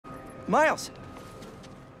Miles!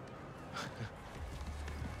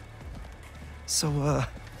 So,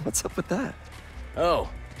 what's up with that? Oh.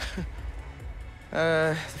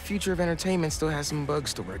 The future of entertainment still has some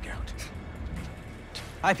bugs to work out.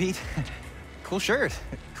 Hi, Pete. Cool shirt.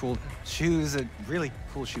 Cool shoes, really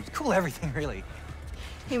cool shoes. Cool everything, really.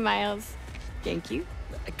 Hey, Miles. Thank you.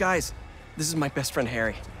 Guys, this is my best friend,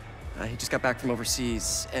 Harry. He just got back from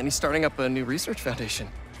overseas, and he's starting up a new research foundation.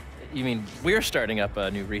 You mean we're starting up a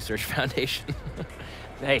new research foundation?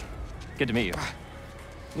 Hey, good to meet you.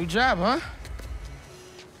 New job, huh?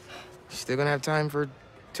 Still gonna have time for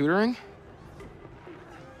tutoring?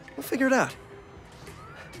 We'll figure it out.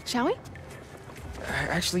 Shall we?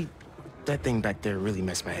 Actually, that thing back there really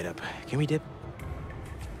messed my head up. Can we dip?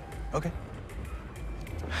 Okay.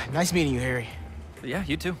 Nice meeting you, Harry. Yeah,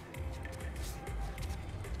 you too.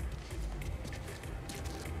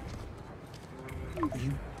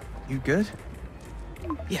 You good?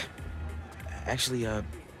 Yeah. Actually, I'll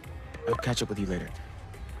catch up with you later.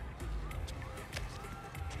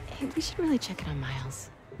 Hey, we should really check in on Miles.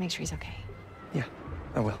 Make sure he's okay. Yeah,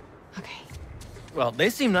 I will. Okay. Well, they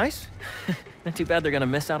seem nice. Not too bad they're gonna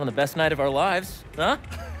miss out on the best night of our lives, huh?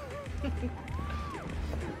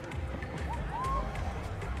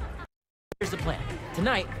 Here's the plan.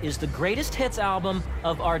 Tonight is the greatest hits album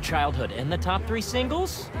of our childhood, and the top 3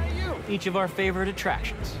 singles, each of our favorite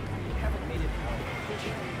attractions.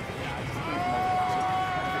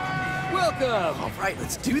 Welcome! All right,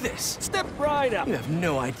 let's do this. Step right up. You have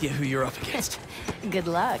no idea who you're up against. Good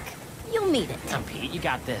luck. You'll meet it. Come, Pete, you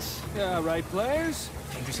got this. All right, players.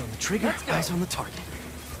 Fingers on the trigger, eyes on the target.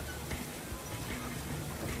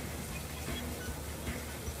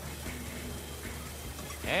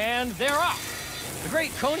 And they're off. The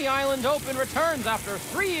Great Coney Island Open returns after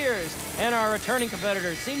 3 years, and our returning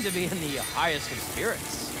competitors seem to be in the highest of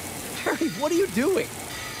spirits. Harry, what are you doing?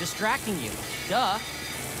 Distracting you. Duh.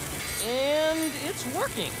 And it's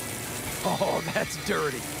working. Oh, that's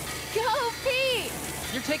dirty. Go, Pete!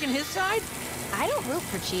 You're taking his side? I don't root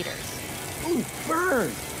for cheaters. Ooh,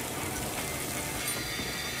 burn!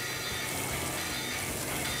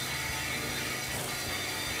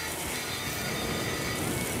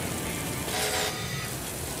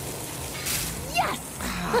 Yes!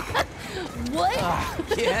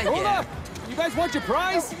 What? Yeah, Hold up! You guys want your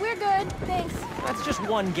prize? We're good, thanks. That's just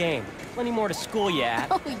one game. Plenty more to school you at.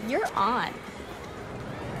 Oh, you're on.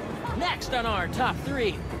 Next on our top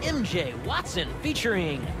 3, MJ Watson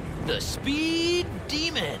featuring the Speed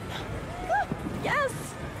Demon. Yes!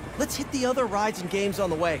 Let's hit the other rides and games on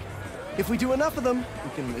the way. If we do enough of them, we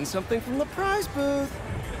can win something from the prize booth.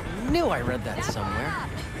 Knew I read that somewhere.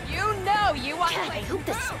 You know you want to... I hope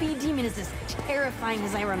the Speed Demon is as terrifying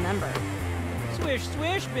as I remember. Swish,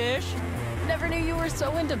 swish, bish. Never knew you were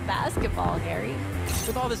so into basketball, Harry.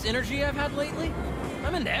 With all this energy I've had lately,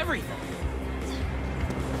 I'm into everything.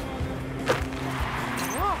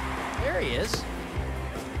 Oh, there he is.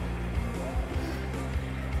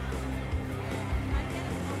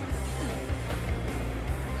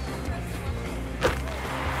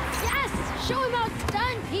 Yes! Show him how it's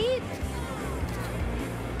done, Pete!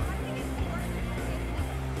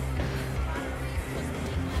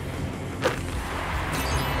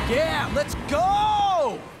 Yeah, let's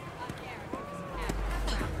go!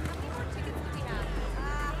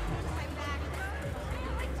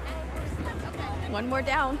 One more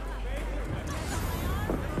down.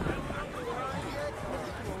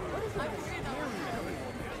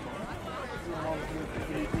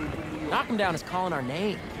 Knock him down is calling our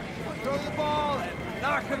name. Throw the ball and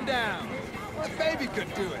knock him down. What baby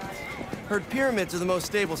could do it? Heard pyramids are the most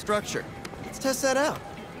stable structure. Let's test that out.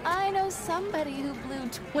 I know somebody who blew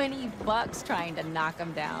 $20 trying to knock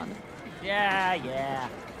him down. Yeah.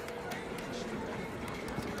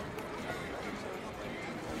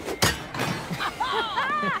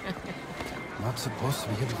 Not supposed to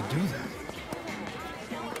be able to do that.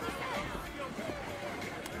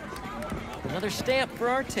 Another stamp for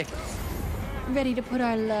our ticket. Ready to put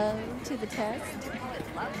our love to the test?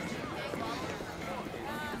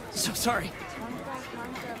 So sorry.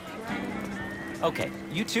 Okay,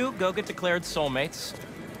 you two go get declared soulmates.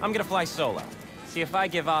 I'm gonna fly solo. See if I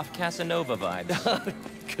give off Casanova vibes.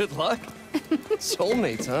 Good luck.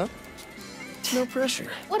 Soulmates, huh? No pressure.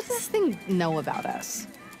 What does this thing know about us?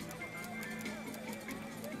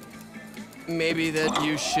 Maybe that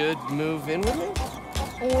you should move in with me?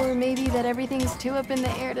 Or maybe that everything's too up in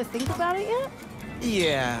the air to think about it yet?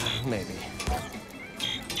 Yeah, maybe.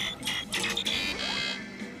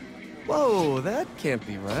 Whoa, that can't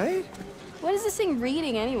be right. What is this thing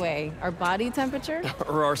reading anyway? Our body temperature?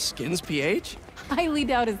 Or our skin's pH? Highly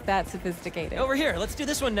doubt it's that sophisticated. Over here, let's do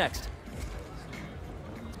this one next.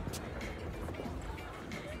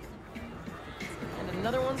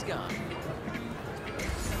 another one's gone.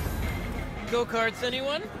 Go-karts,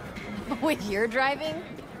 anyone? With your driving?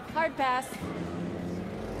 Hard pass.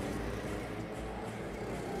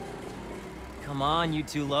 Come on, you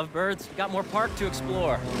two lovebirds. We got more park to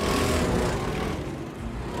explore.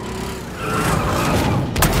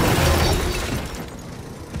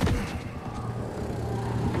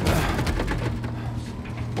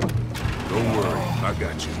 Don't worry, I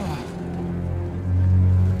got you.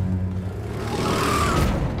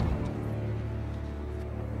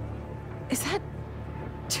 Is that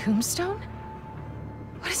Tombstone?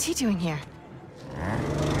 What is he doing here?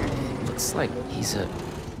 Looks like he's a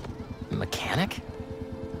mechanic?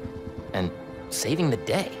 And saving the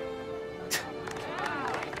day.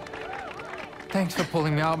 Thanks for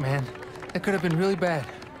pulling me out, man. That could have been really bad.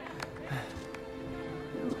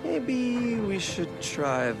 Maybe we should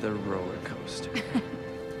try the roller coaster.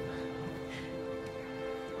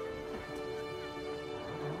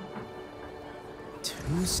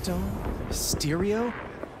 Tombstone? Stereo?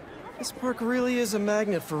 This park really is a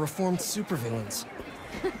magnet for reformed supervillains.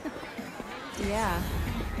 Yeah.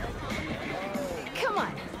 Come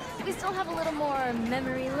on. We still have a little more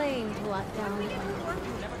memory lane to walk down.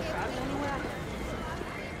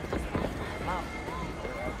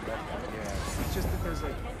 It's just that there's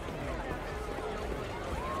like...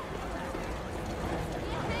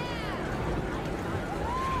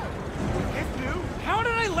 How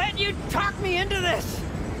did I let you talk me into this?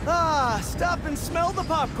 Ah, stop and smell the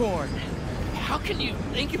popcorn. How can you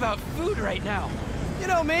think about food right now? You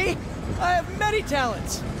know me, I have many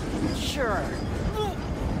talents. Sure.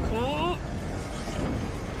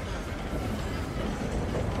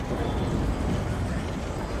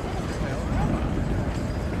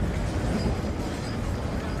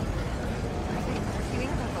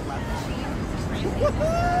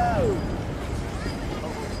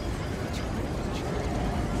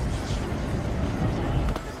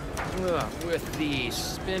 With the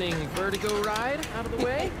spinning vertigo ride out of the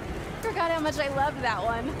way? Forgot how much I loved that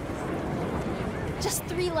one. Just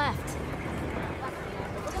 3 left.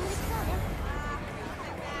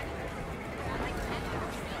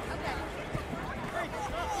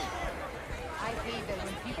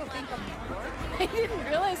 I didn't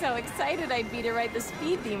realize how excited I'd be to ride the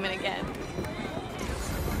speed demon again.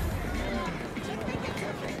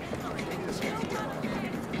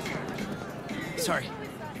 Sorry.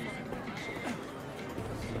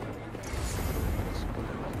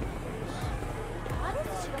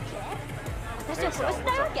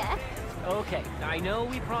 Okay, I know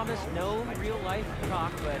we promised no real-life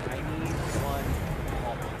talk, but I need one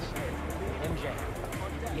always.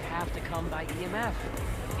 MJ, you have to come by EMF.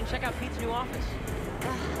 You can check out Pete's new office.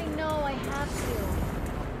 I know I have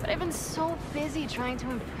to. But I've been so busy trying to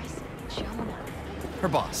impress Jonah. Her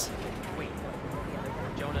boss. Wait,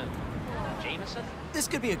 Jonah Jameson? This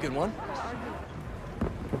could be a good one.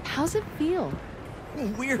 How's it feel?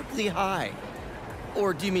 Weirdly high.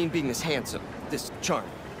 Or do you mean being this handsome, this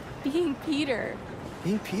charming? Being Peter.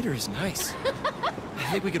 Being Peter is nice.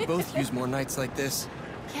 I think we could both use more nights like this.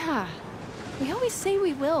 Yeah. We always say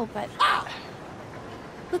we will, but...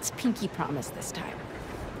 Let's pinky promise this time.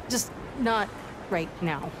 Just not right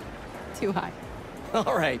now. Too high.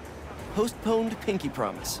 All right. Postponed pinky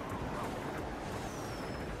promise.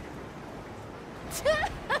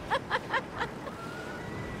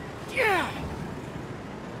 Yeah!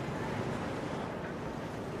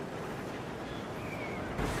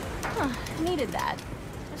 Needed that.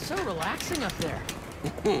 It's so relaxing up there.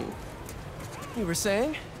 You were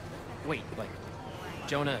saying? Wait, like,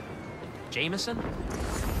 Jonah Jameson?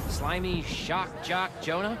 Slimy shock jock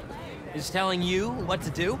Jonah is telling you what to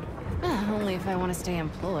do? Only if I want to stay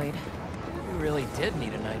employed. You really did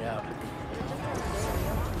need a night out.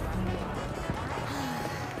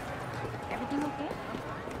 Everything okay?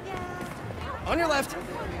 On your left.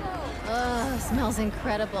 Ugh, smells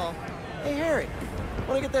incredible. Hey, Harry.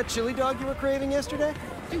 Want to get that chili dog you were craving yesterday?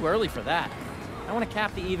 Too early for that. I want to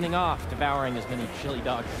cap the evening off devouring as many chili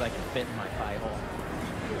dogs as I can fit in my pie hole.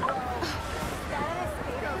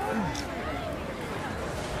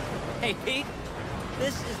 Hey, Pete.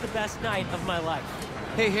 This is the best night of my life.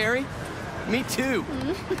 Hey, Harry. Me too.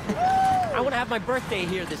 I want to have my birthday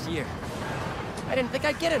here this year. I didn't think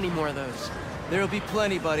I'd get any more of those. There'll be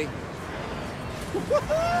plenty, buddy.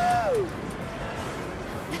 Woohoo!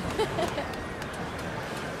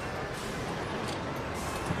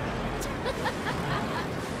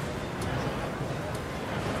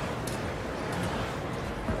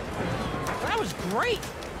 That was great!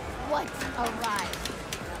 What a ride.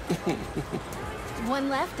 One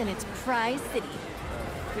left and it's Prize City.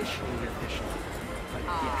 Officially.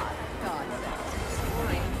 God.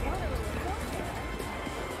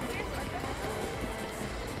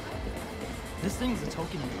 This thing's a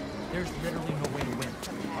token. There's literally no way to win.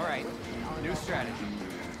 All right, new strategy.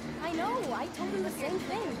 I know, I told him the same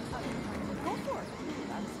thing. Go for it.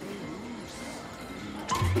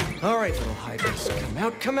 All right, little hydras,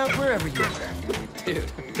 come out wherever you are.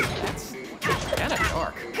 Dude, that's kinda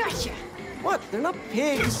dark. Gotcha! What? They're not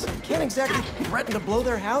pigs. Can't exactly threaten to blow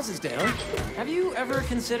their houses down. Have you ever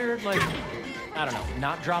considered, like, I don't know,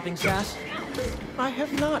 not dropping sass? I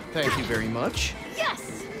have not, thank you very much.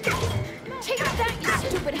 Yes! Take that, you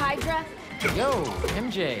stupid Hydra! Yo,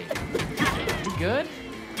 MJ, you good?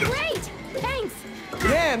 Great! Thanks!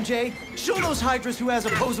 Yeah, MJ, show those hydras who has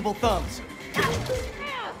opposable thumbs.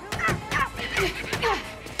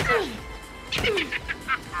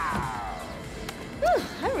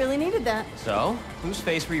 I really needed that. So, whose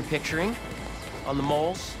face were you picturing? On the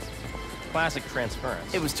moles? Classic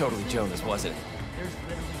transference. It was totally Jonah's, wasn't it? There's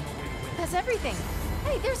literally no way to win. That's everything.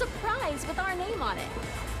 Hey, there's a prize with our name on it.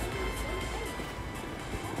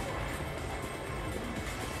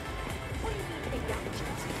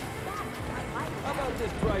 How about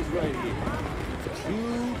this prize right here?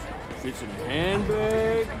 Shoes, fits in a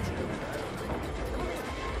handbag.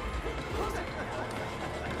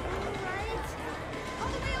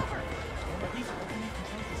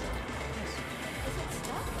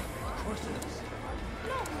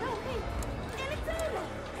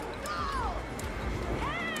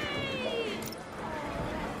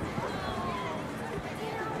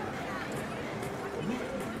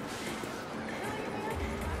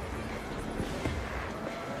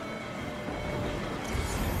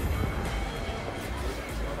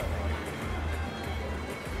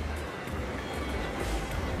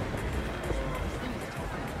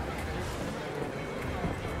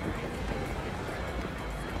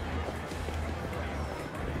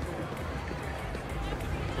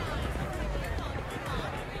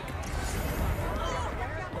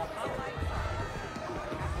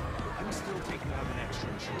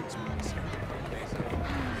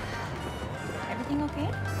 Everything okay?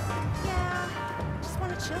 Yeah, just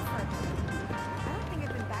want to chill for a bit. I don't think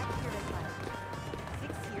I've been back here in like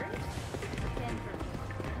 6 years. Denver.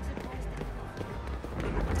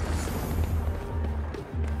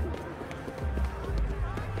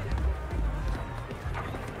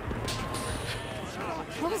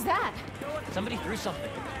 What was that? Somebody threw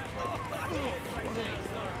something.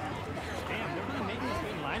 Damn, they're really making us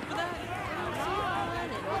wait in line for that?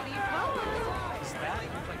 Is that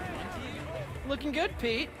look like fun to you? Looking good,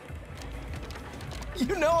 Pete.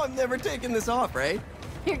 You know I'm never taking this off, right?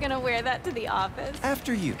 You're gonna wear that to the office?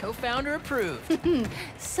 After you. Co-founder approved.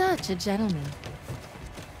 Such a gentleman.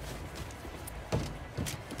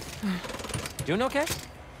 Doing okay?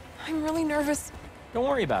 I'm really nervous. Don't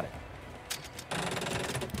worry about it.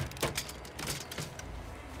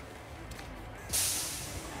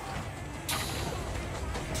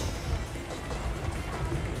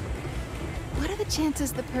 What are the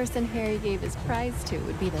chances the person Harry gave his prize to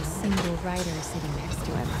would be the single writer sitting next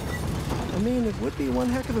to him? I mean, it would be one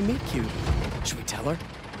heck of a meet cute. Should we tell her?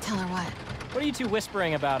 Tell her what? What are you two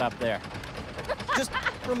whispering about up there? Just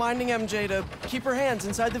reminding MJ to keep her hands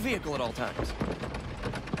inside the vehicle at all times.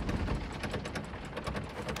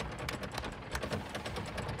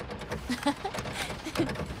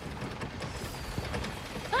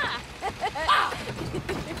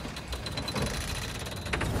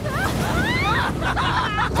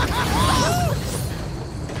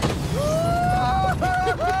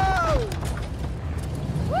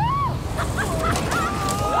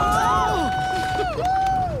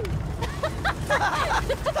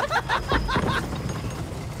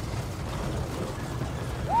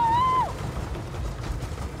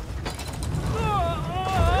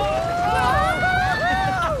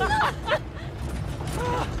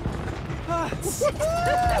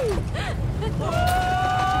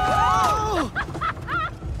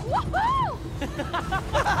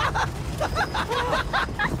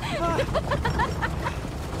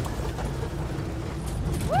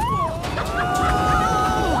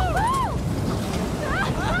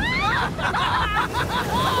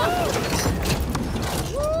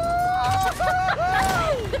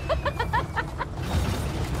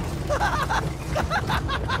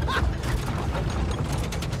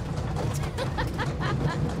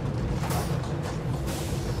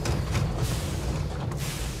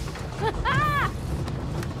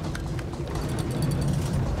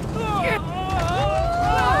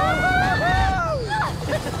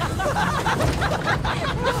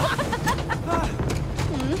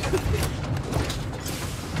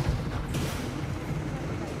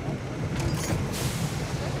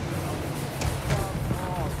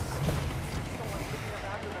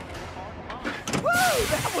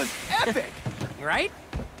 epic, right?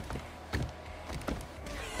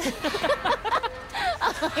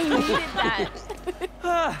 I needed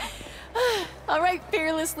that. All right,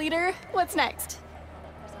 fearless leader. What's next?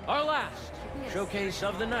 Our last showcase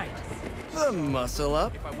of the night. The muscle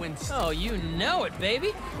up. If I win, Oh, you know it,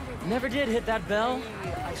 baby. Never did hit that bell.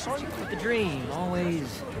 I saw you with the dream.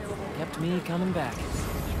 Always kept me coming back.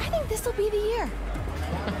 I think this'll be the year.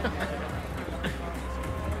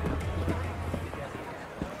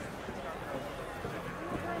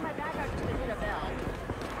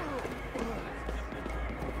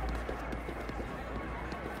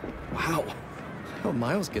 Wow. I hope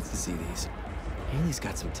Miles gets to see these. Haley's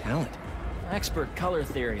got some talent. Expert color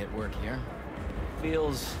theory at work here.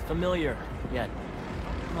 Feels familiar, yet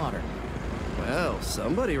modern. Well,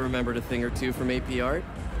 somebody remembered a thing or two from AP Art.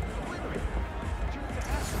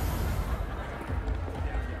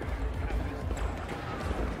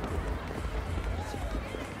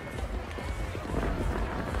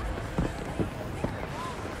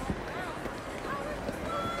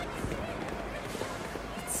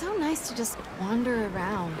 It's so nice to just wander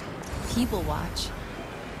around, people watch.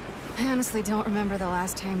 I honestly don't remember the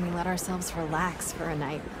last time we let ourselves relax for a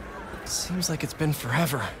night. Seems like it's been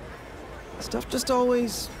forever. Stuff just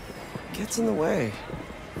always gets in the way.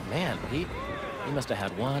 Man, Pete, you must have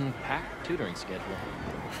had one packed tutoring schedule.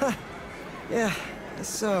 Yeah, guess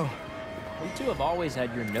so. You two have always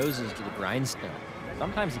had your noses to the grindstone.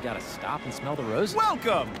 Sometimes you gotta stop and smell the roses.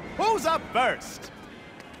 welcome. Who's up first?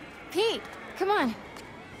 Pete, come on.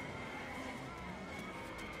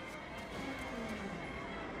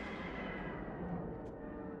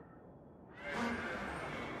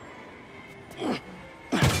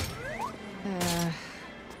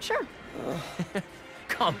 Sure.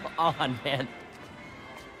 Come on, man.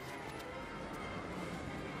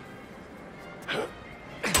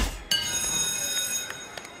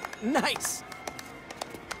 Nice!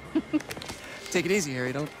 Take it easy,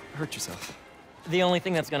 Harry. Don't hurt yourself. The only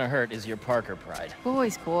thing that's gonna hurt is your Parker pride.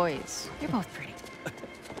 Boys, boys. You're both pretty.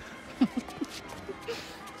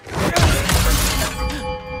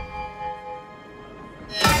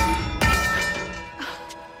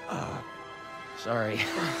 Sorry.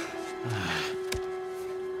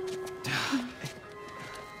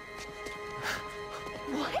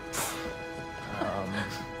 What?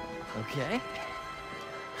 Okay.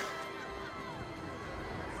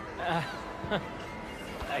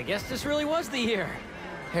 I guess this really was the year.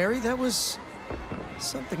 Harry, that was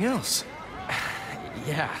something else.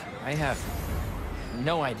 Yeah, I have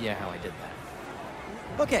no idea how I did that.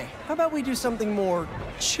 Okay, how about we do something more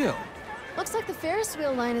chill? Looks like the Ferris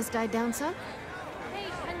wheel line has died down some. Hey,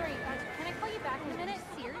 Henry, can I call you back in a minute?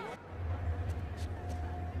 Serious?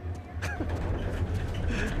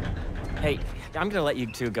 Hey, I'm gonna let you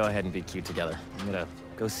two go ahead and be cute together. I'm gonna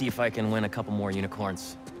go see if I can win a couple more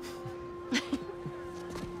unicorns.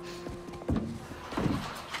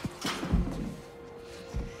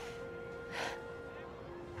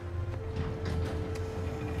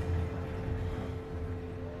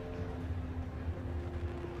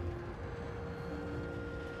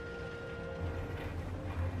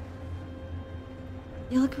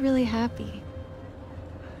 You look really happy.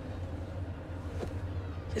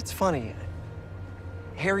 It's funny.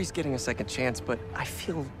 Harry's getting a second chance, but I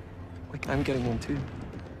feel like I'm getting one too.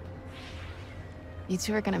 You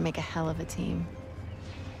two are gonna make a hell of a team.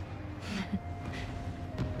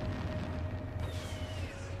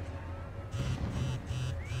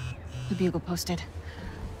 The Bugle posted.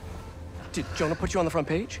 Did Jonah put you on the front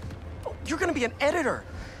page? Oh, you're gonna be an editor!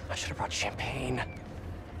 I should have brought champagne.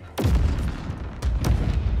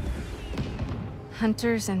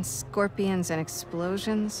 Hunters and scorpions and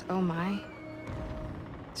explosions, oh my.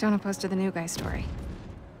 Jonah posted the new guy story.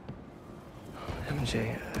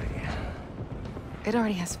 MJ, It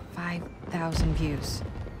already has 5,000 views.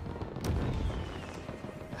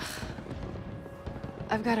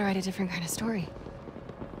 I've got to write a different kind of story.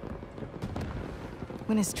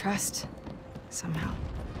 Win his trust, somehow.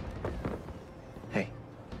 Hey,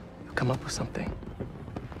 you'll come up with something.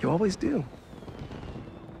 You always do.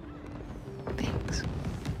 Thanks.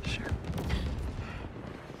 Sure.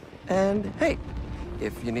 And hey,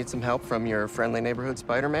 if you need some help from your friendly neighborhood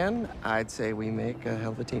Spider-Man, I'd say we make a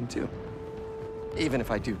hell of a team too. Even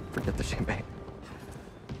if I do forget the champagne.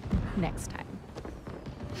 Next time.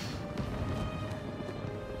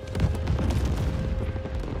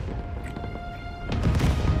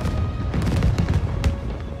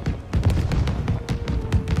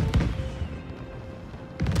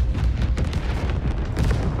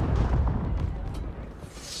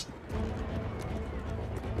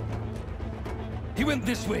 He went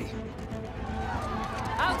this way.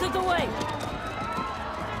 Out Out of the way!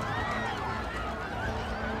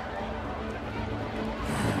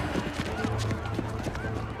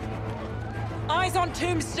 Eyes on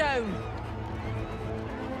Tombstone!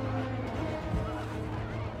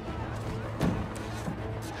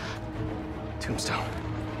 Tombstone.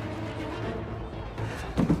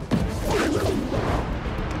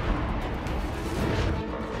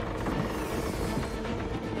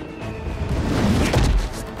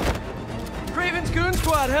 Raven's Goon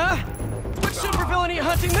Squad, huh? Which supervillain are you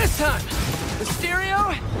hunting this time?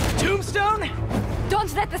 Mysterio? Tombstone?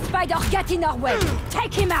 Don't let the spider get in our way!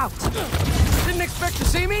 Take him out! Didn't expect to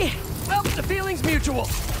see me? Well, the feeling's mutual.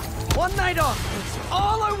 One night off, that's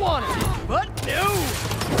all I wanted. But no!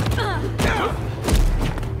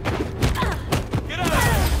 Get out of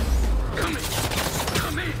here! Come in!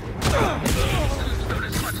 Come in! Do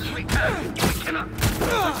as much as we can. We cannot.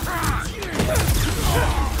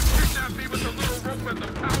 Kick that bee with a little rope and the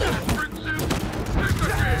power of friendship. Take the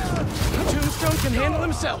chance. Tombstone can handle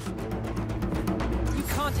himself. You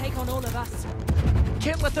can't take on all of us.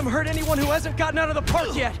 Can't let them hurt anyone who hasn't gotten out of the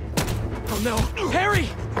park yet. Oh no, Harry!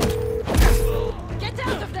 Get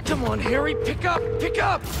out of the— Come on, Harry, pick up, pick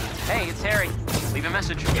up! Hey, it's Harry. Leave a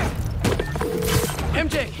message.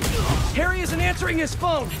 MJ, Harry isn't answering his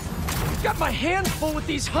phone. I've got my hands full with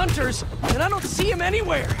these hunters, and I don't see him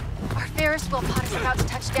anywhere. Our Ferris wheel pod is about to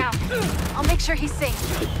touch down. I'll make sure he's safe.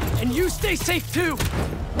 And you stay safe too.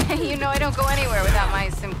 You know I don't go anywhere without my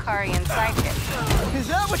Simkarian sidekick. Is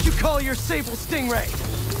that what you call your Sable Stingray?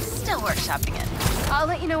 Still workshopping it. I'll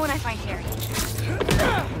let you know when I find Harry.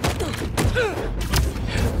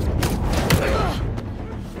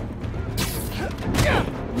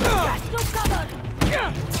 That's no cover!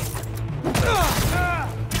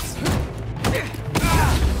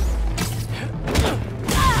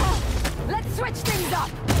 Let's switch things up!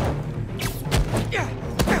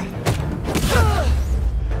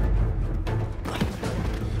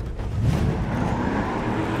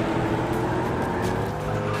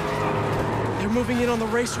 They're moving in on the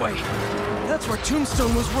raceway. That's where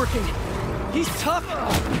Tombstone was working. He's tough,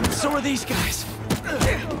 so are these guys.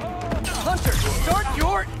 Hunter, start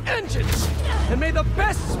your engines! And may the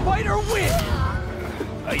best spider win!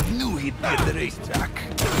 I knew he'd be at the racetrack.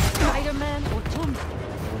 Spider-Man or Tombstone?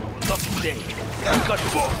 Lucky day. We got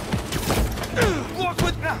both. Walk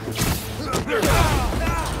with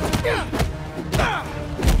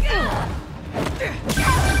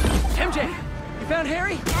MJ, you found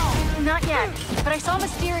Harry? Not yet, but I saw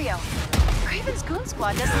Mysterio. Raven's Goon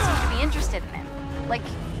Squad doesn't seem to be interested in him. Like,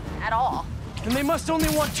 at all. And they must only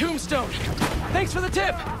want Tombstone. Thanks for the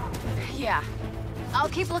tip! Yeah. I'll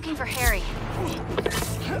keep looking for Harry.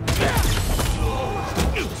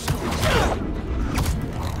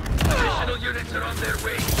 Additional units are on their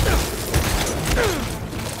way.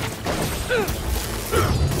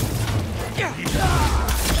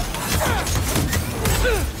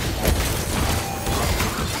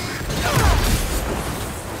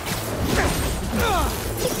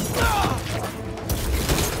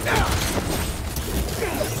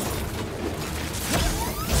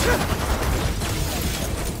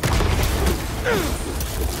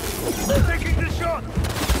 Taking the shot!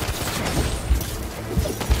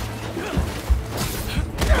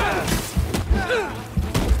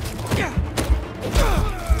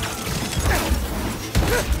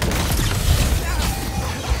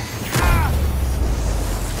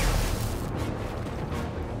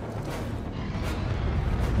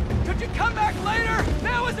 Could you come back later?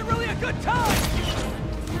 Now isn't really a good time!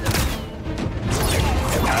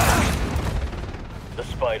 The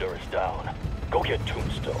spider is down. Go get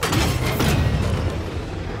Tombstone.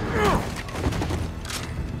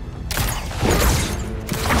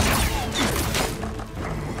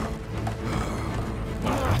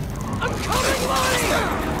 I'm coming,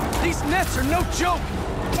 Lonnie! These nets are no joke!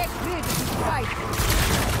 Get rid of this spider!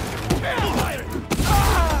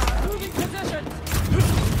 Moving position!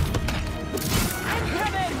 I'm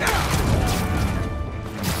coming!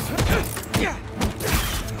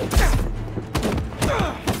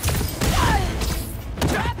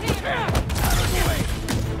 Trap him! Get out of the way!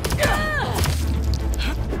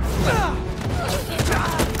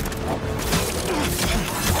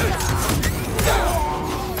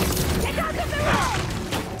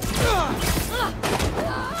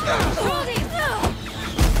 Hold him!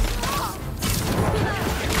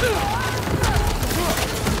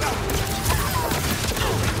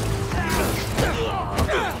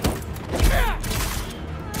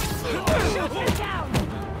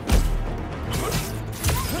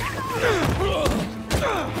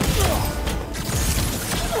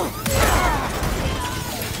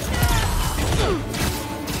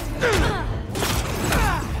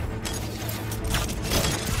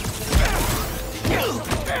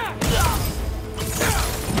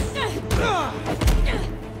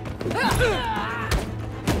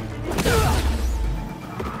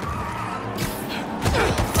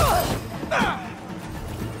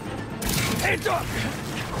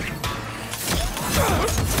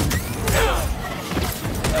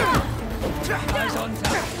 Eyes on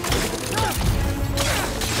top.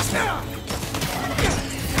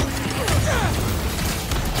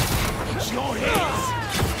 It's your hands.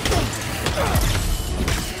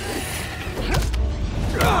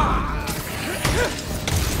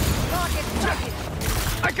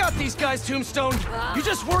 I got these guys, Tombstone. You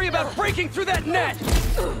just worry about breaking through that net.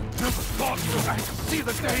 Never thought I could see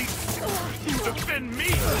the day you defend me.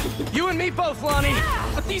 You and me both, Lonnie.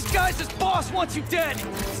 But these guys, his boss wants you dead.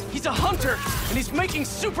 He's a hunter, and he's making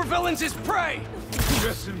supervillains his prey.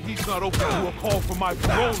 Guessing he's not open to a call from my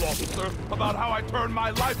parole officer about how I turned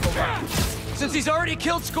my life around. Since he's already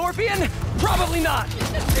killed Scorpion, probably not.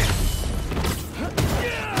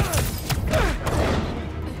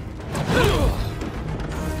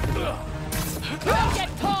 Get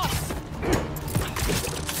tossed!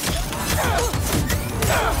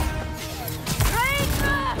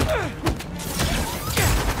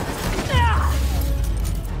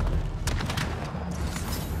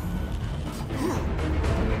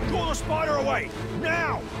 Pull the spider away!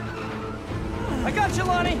 Now! I got you,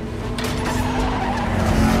 Lonnie!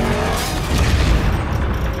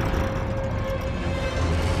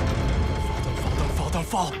 Don't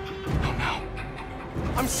fall. Oh no.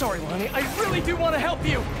 I'm sorry, Lonnie. I really do want to help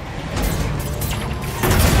you.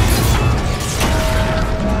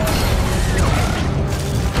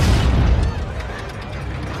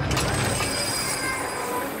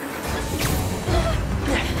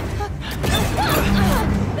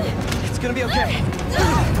 It's gonna be okay.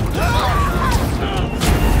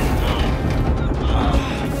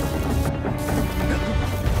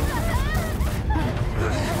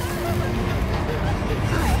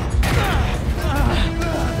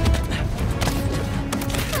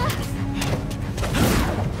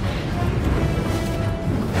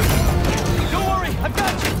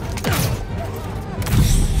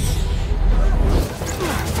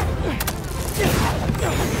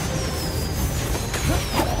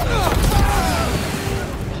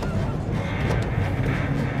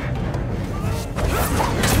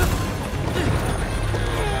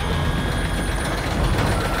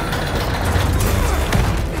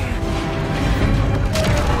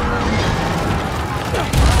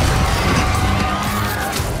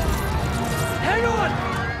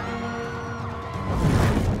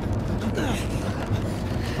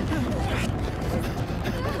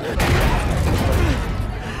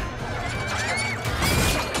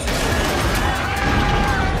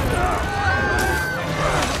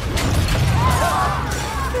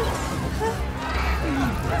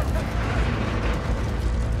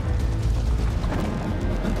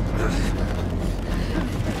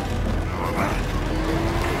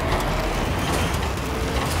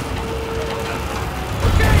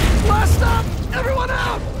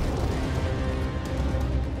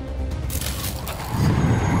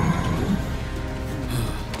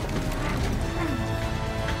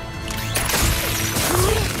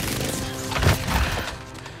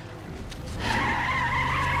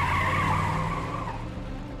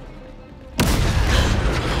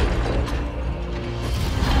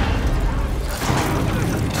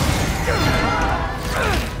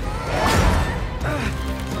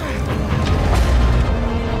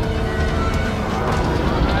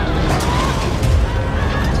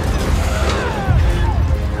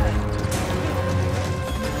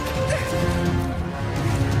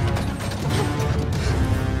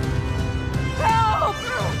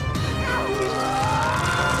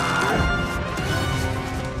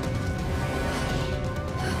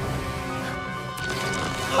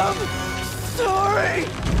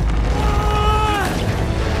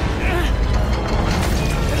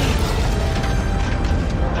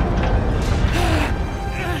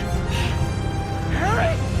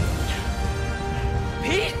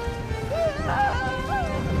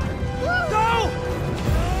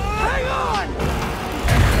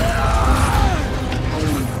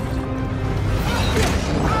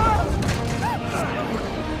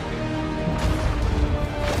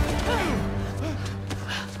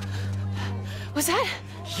 Was that?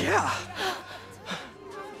 Yeah!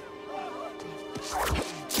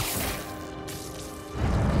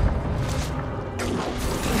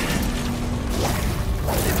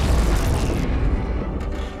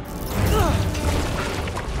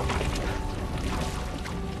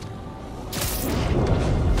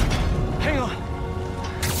 Hang on.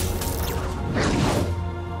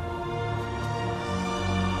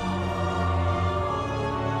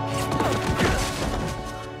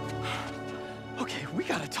 Okay, we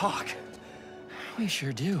gotta talk. We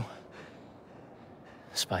sure do.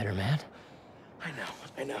 Spider-Man.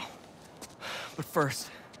 I know. But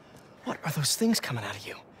first, What are those things coming out of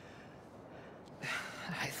you?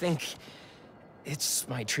 I think it's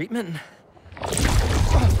my treatment.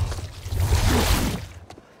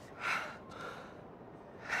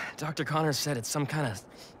 Dr. Connor said it's some kind of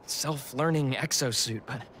self-learning exosuit,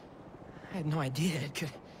 but I had no idea it could...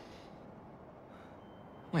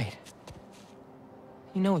 Wait.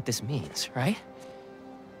 You know what this means, right?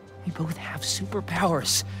 We both have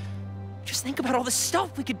superpowers. Just think about all the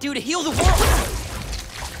stuff we could do to heal the world!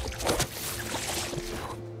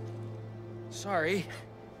 Sorry.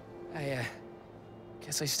 I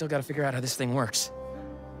guess I still gotta figure out how this thing works.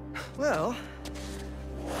 Well,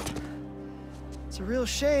 it's a real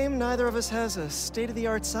shame neither of us has a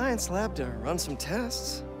state-of-the-art science lab to run some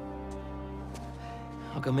tests.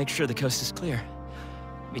 I'll go make sure the coast is clear.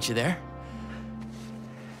 Meet you there?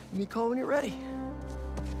 Give me a call when you're ready.